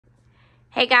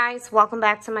Hey guys, welcome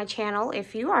back to my channel.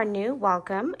 If you are new,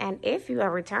 welcome. And if you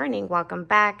are returning, welcome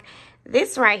back.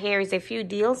 This right here is a few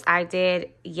deals I did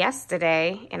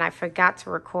yesterday and I forgot to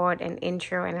record an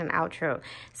intro and an outro.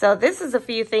 So this is a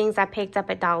few things I picked up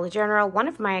at Dollar General. One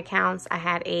of my accounts, I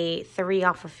had a 3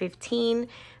 off of 15,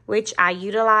 which I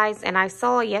utilized. And I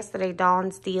saw yesterday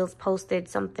Dawn's Deals posted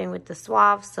something with the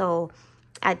Suave, so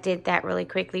I did that really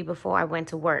quickly before I went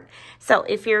to work. So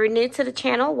if you're new to the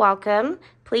channel, welcome.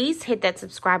 Please hit that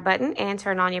subscribe button and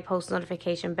turn on your post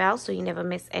notification bell so you never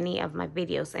miss any of my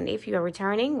videos. And if you are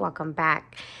returning, welcome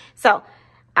back. So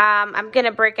I'm going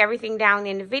to break everything down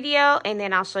in the video and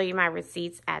then I'll show you my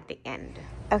receipts at the end.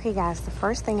 Okay guys, the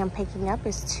first thing I'm picking up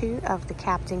is 2 of the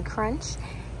Captain Crunch.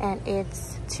 And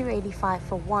it's $2.85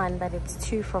 for 1, but it's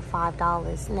 2 for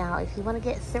 $5. Now, if you want to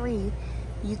get 3,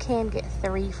 you can get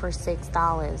 3 for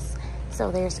 $6. So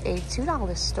there's a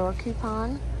 $2 store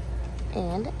coupon,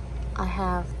 and I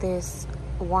have this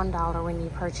 $1 when you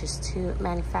purchase 2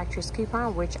 manufacturer's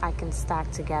coupon, which I can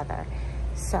stack together.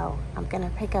 So I'm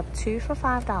gonna pick up 2 for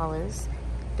 $5.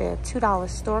 The $2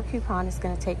 store coupon is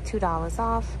gonna take $2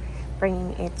 off,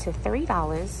 bringing it to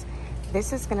 $3.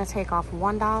 This is going to take off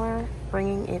 $1,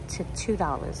 bringing it to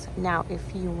 $2. Now,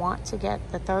 if you want to get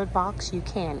the 3rd box, you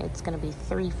can. It's going to be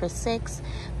 3 for $6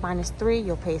 minus 3.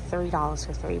 You'll pay $3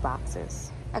 for 3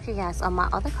 boxes. Okay, guys. On my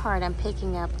other card, I'm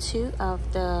picking up 2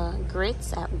 of the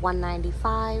grits at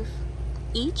 $1.95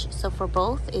 each. So for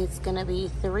both, it's going to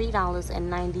be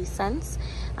 $3.90.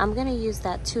 I'm going to use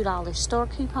that $2 store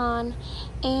coupon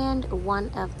and one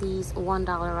of these $1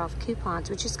 off coupons,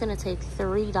 which is going to take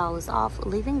 $3 off,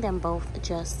 leaving them both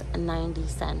just 90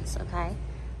 cents, okay?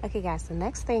 Okay, guys, the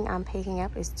next thing I'm picking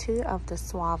up is 2 of the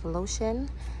Suave lotion,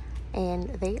 and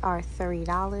they are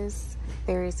 $3.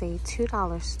 There is a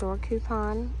 $2 store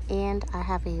coupon, and I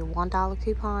have a $1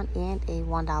 coupon and a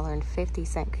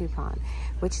 $1.50 coupon,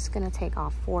 which is going to take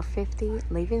off $4.50,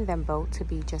 leaving them both to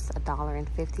be just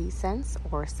 $1.50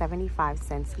 or 75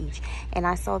 cents each. And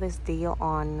I saw this deal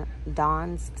on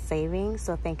Dawn's Savings,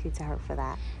 so thank you to her for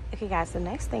that. Okay, guys, the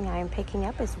next thing I am picking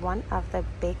up is one of the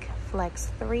Big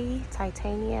Flex 3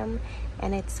 Titanium,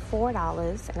 and it's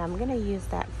 $4, and I'm going to use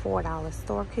that $4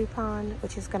 store coupon,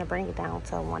 which is going to bring it down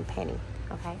to 1 penny,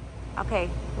 okay? Okay,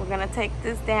 we're going to take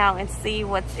this down and see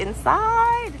what's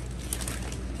inside.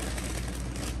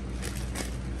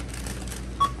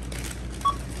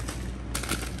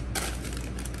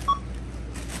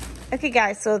 Okay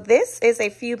guys, so this is a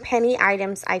few penny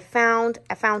items I found.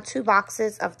 I found 2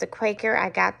 boxes of the Quaker. I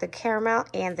got the caramel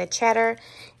and the cheddar.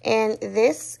 And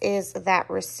this is that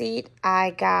receipt. I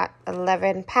got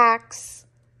 11 packs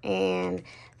and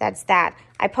that's that.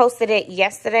 I posted it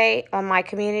yesterday on my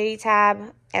community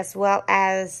tab, as well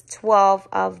as 12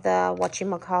 of the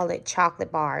whatchamacallit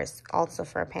chocolate bars, also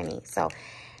for a penny. So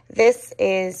this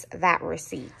is that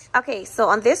receipt. Okay, so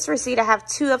on this receipt, I have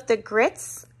 2 of the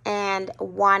grits and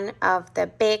 1 of the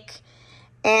Bic,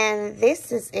 and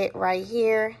this is it right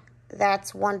here.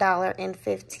 That's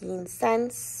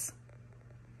 $1.15.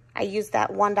 I used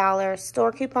that $1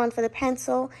 store coupon for the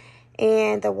pencil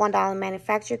and the $1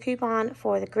 manufacturer coupon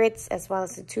for the grits, as well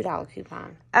as the $2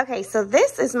 coupon. Okay, so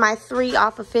this is my 3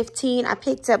 off of 15. I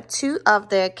picked up 2 of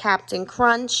the Captain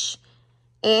Crunch,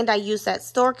 and I used that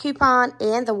store coupon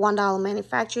and the $1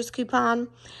 manufacturer's coupon.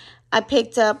 I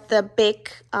picked up the Big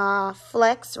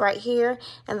Flex right here,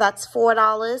 and that's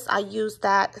 $4. I used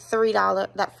that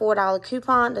 $4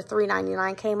 coupon. The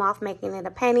 $3.99 came off, making it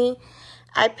a penny.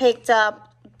 I picked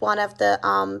up one of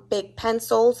the big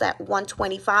pencils at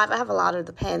 $1.25. I have a lot of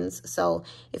the pens, so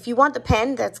if you want the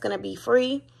pen, that's going to be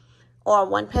free or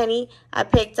 1 penny. I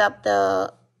picked up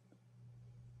the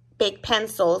big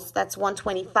pencils. That's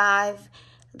 $1.25.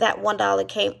 That $1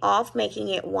 came off, making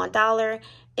it $1.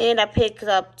 And I picked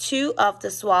up 2 of the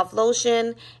Suave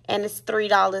lotion, and it's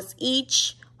 $3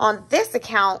 each. On this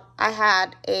account, I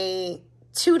had a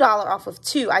 $2 off of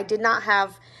 2. I did not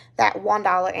have that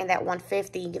 $1 and that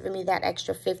 $1.50, giving me that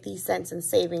extra 50 cents in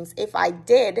savings. If I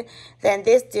did, then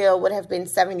this deal would have been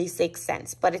 76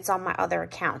 cents, but it's on my other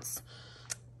accounts.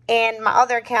 And my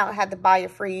other account had the buyer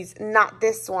freeze, not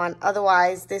this one.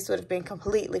 Otherwise, this would have been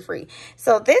completely free.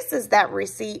 So this is that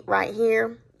receipt right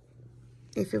here,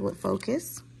 if it would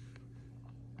focus.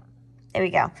 There we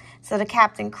go. So the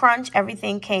Captain Crunch,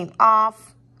 everything came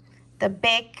off. The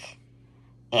Bic,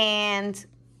 and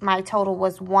my total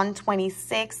was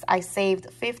 $126. I saved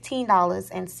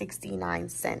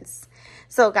 $15.69.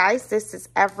 So guys, this is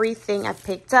everything I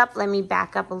picked up. Let me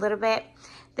back up a little bit.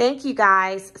 Thank you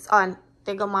guys.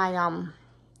 There go my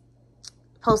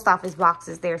post office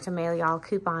boxes there to mail y'all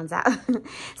coupons out.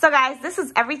 So guys, this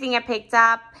is everything I picked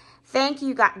up. Thank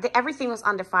you guys. Everything was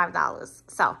under $5.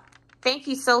 So thank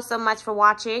you so much for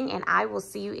watching, and I will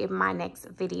see you in my next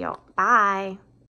video. Bye.